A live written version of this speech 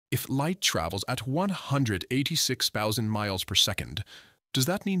If light travels at 186,000 miles per second, does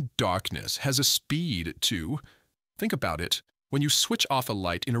that mean darkness has a speed too? Think about it. When you switch off a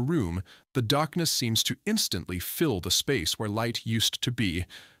light in a room, the darkness seems to instantly fill the space where light used to be.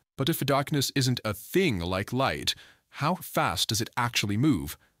 But if darkness isn't a thing like light, how fast does it actually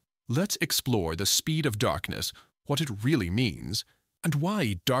move? Let's explore the speed of darkness, what it really means, and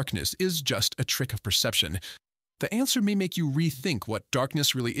why darkness is just a trick of perception. The answer may make you rethink what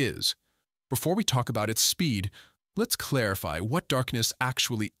darkness really is. Before we talk about its speed, let's clarify what darkness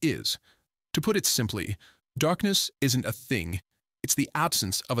actually is. To put it simply, darkness isn't a thing. It's the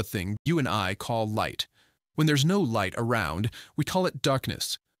absence of a thing you and I call light. When there's no light around, we call it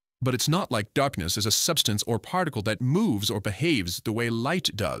darkness. But it's not like darkness is a substance or particle that moves or behaves the way light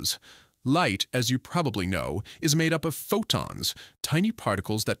does. Light, as you probably know, is made up of photons, tiny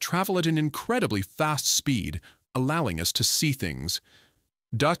particles that travel at an incredibly fast speed, allowing us to see things.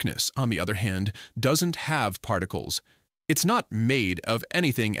 Darkness, on the other hand, doesn't have particles. It's not made of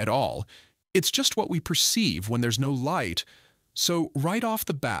anything at all. It's just what we perceive when there's no light. So right off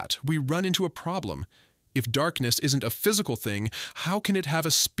the bat, we run into a problem. If darkness isn't a physical thing, how can it have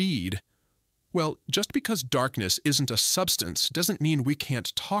a speed? Well, just because darkness isn't a substance doesn't mean we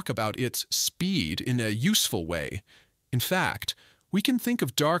can't talk about its speed in a useful way. In fact, we can think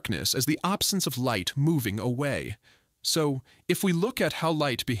of darkness as the absence of light moving away. So, if we look at how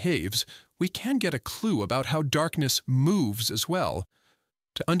light behaves, we can get a clue about how darkness moves as well.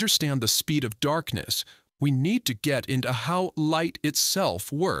 To understand the speed of darkness, we need to get into how light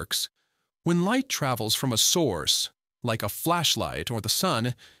itself works. When light travels from a source, like a flashlight or the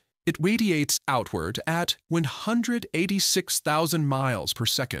sun, it radiates outward at 186,000 miles per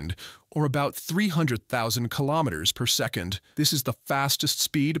second, or about 300,000 kilometers per second. This is the fastest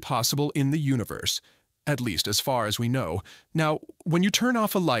speed possible in the universe, at least as far as we know. Now, when you turn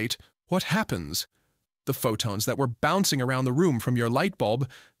off a light, what happens? The photons that were bouncing around the room from your light bulb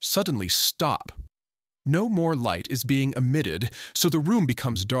suddenly stop. No more light is being emitted, so the room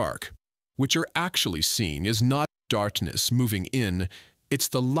becomes dark. What you're actually seeing is not darkness moving in, it's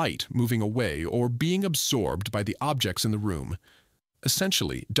the light moving away or being absorbed by the objects in the room.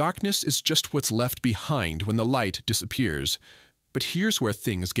 Essentially, darkness is just what's left behind when the light disappears. But here's where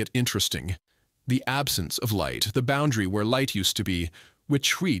things get interesting. The absence of light, the boundary where light used to be,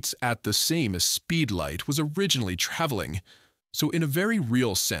 retreats at the same as speed light was originally traveling. So in a very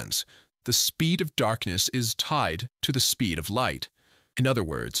real sense, the speed of darkness is tied to the speed of light. In other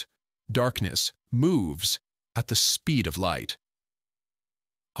words, darkness moves at the speed of light.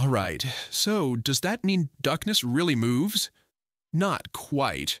 All right, so does that mean darkness really moves? Not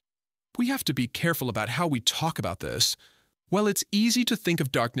quite. We have to be careful about how we talk about this. While it's easy to think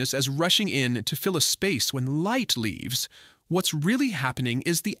of darkness as rushing in to fill a space when light leaves, what's really happening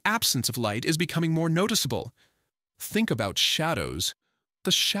is the absence of light is becoming more noticeable. Think about shadows.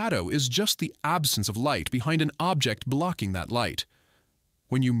 The shadow is just the absence of light behind an object blocking that light.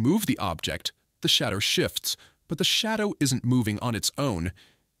 When you move the object, the shadow shifts, but the shadow isn't moving on its own.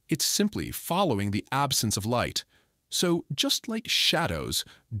 It's simply following the absence of light. So, just like shadows,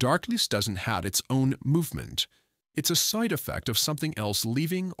 darkness doesn't have its own movement. It's a side effect of something else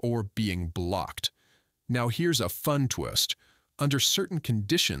leaving or being blocked. Now here's a fun twist. Under certain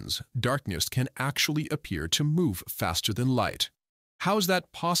conditions, darkness can actually appear to move faster than light. How is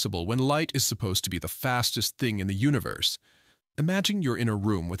that possible when light is supposed to be the fastest thing in the universe? Imagine you're in a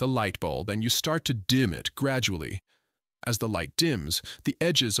room with a light bulb and you start to dim it gradually. As the light dims, the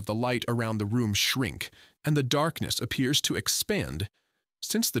edges of the light around the room shrink, and the darkness appears to expand.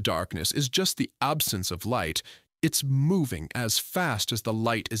 Since the darkness is just the absence of light, it's moving as fast as the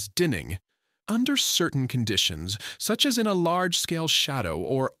light is dimming. Under certain conditions, such as in a large-scale shadow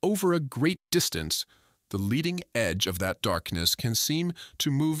or over a great distance, the leading edge of that darkness can seem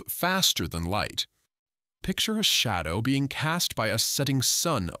to move faster than light. Picture a shadow being cast by a setting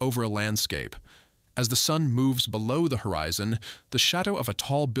sun over a landscape. As the sun moves below the horizon, the shadow of a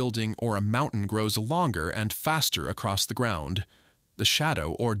tall building or a mountain grows longer and faster across the ground. The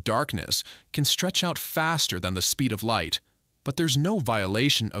shadow, or darkness, can stretch out faster than the speed of light, but there's no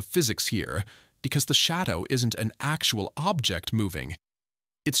violation of physics here, because the shadow isn't an actual object moving.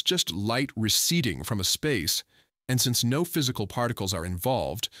 It's just light receding from a space, and since no physical particles are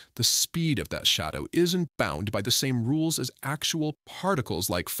involved, the speed of that shadow isn't bound by the same rules as actual particles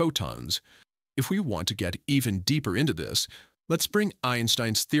like photons. If we want to get even deeper into this, let's bring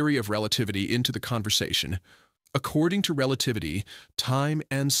Einstein's theory of relativity into the conversation. According to relativity, time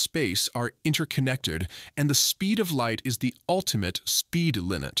and space are interconnected, and the speed of light is the ultimate speed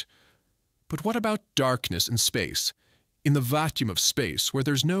limit. But what about darkness in space? In the vacuum of space, where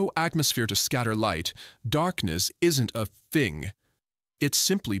there's no atmosphere to scatter light, darkness isn't a thing. It's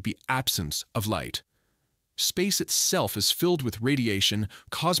simply the absence of light. Space itself is filled with radiation,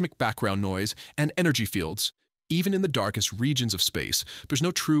 cosmic background noise, and energy fields. Even in the darkest regions of space, there's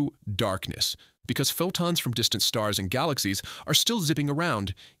no true darkness, because photons from distant stars and galaxies are still zipping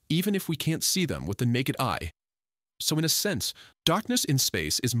around, even if we can't see them with the naked eye. So in a sense, darkness in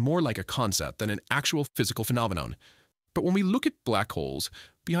space is more like a concept than an actual physical phenomenon. But when we look at black holes,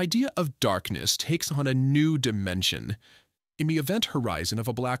 the idea of darkness takes on a new dimension. In the event horizon of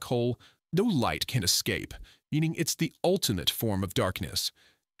a black hole, no light can escape, meaning it's the ultimate form of darkness.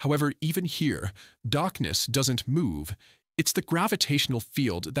 However, even here, darkness doesn't move. It's the gravitational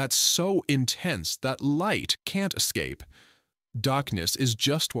field that's so intense that light can't escape. Darkness is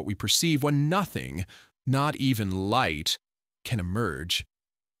just what we perceive when nothing, not even light, can emerge.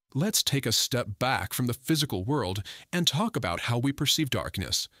 Let's take a step back from the physical world and talk about how we perceive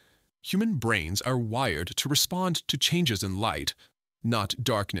darkness. Human brains are wired to respond to changes in light, not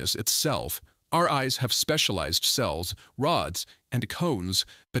darkness itself. Our eyes have specialized cells, rods, and cones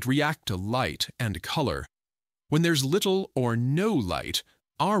that react to light and color. When there's little or no light,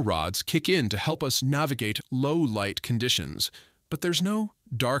 our rods kick in to help us navigate low light conditions. But there's no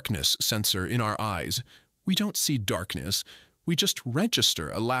darkness sensor in our eyes. We don't see darkness. We just register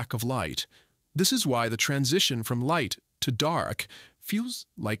a lack of light. This is why the transition from light to dark feels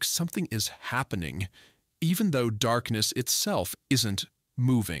like something is happening, even though darkness itself isn't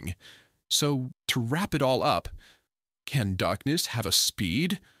moving. So, to wrap it all up, can darkness have a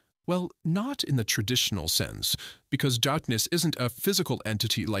speed? Well, not in the traditional sense, because darkness isn't a physical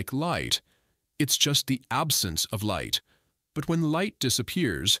entity like light. It's just the absence of light. But when light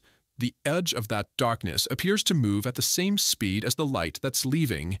disappears, the edge of that darkness appears to move at the same speed as the light that's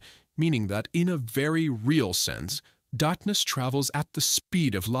leaving, meaning that in a very real sense, darkness travels at the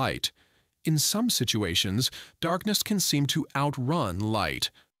speed of light. In some situations, darkness can seem to outrun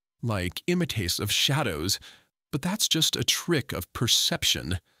light, like imitators of shadows, but that's just a trick of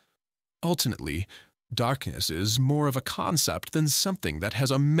perception. Ultimately, darkness is more of a concept than something that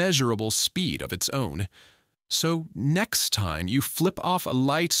has a measurable speed of its own. So next time you flip off a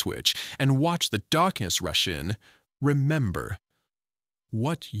light switch and watch the darkness rush in, remember,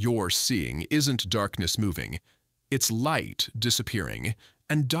 what you're seeing isn't darkness moving. It's light disappearing,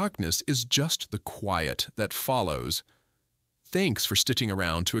 and darkness is just the quiet that follows. Thanks for sticking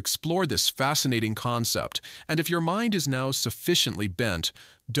around to explore this fascinating concept, and if your mind is now sufficiently bent,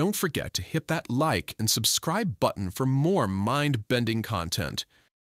 don't forget to hit that like and subscribe button for more mind-bending content.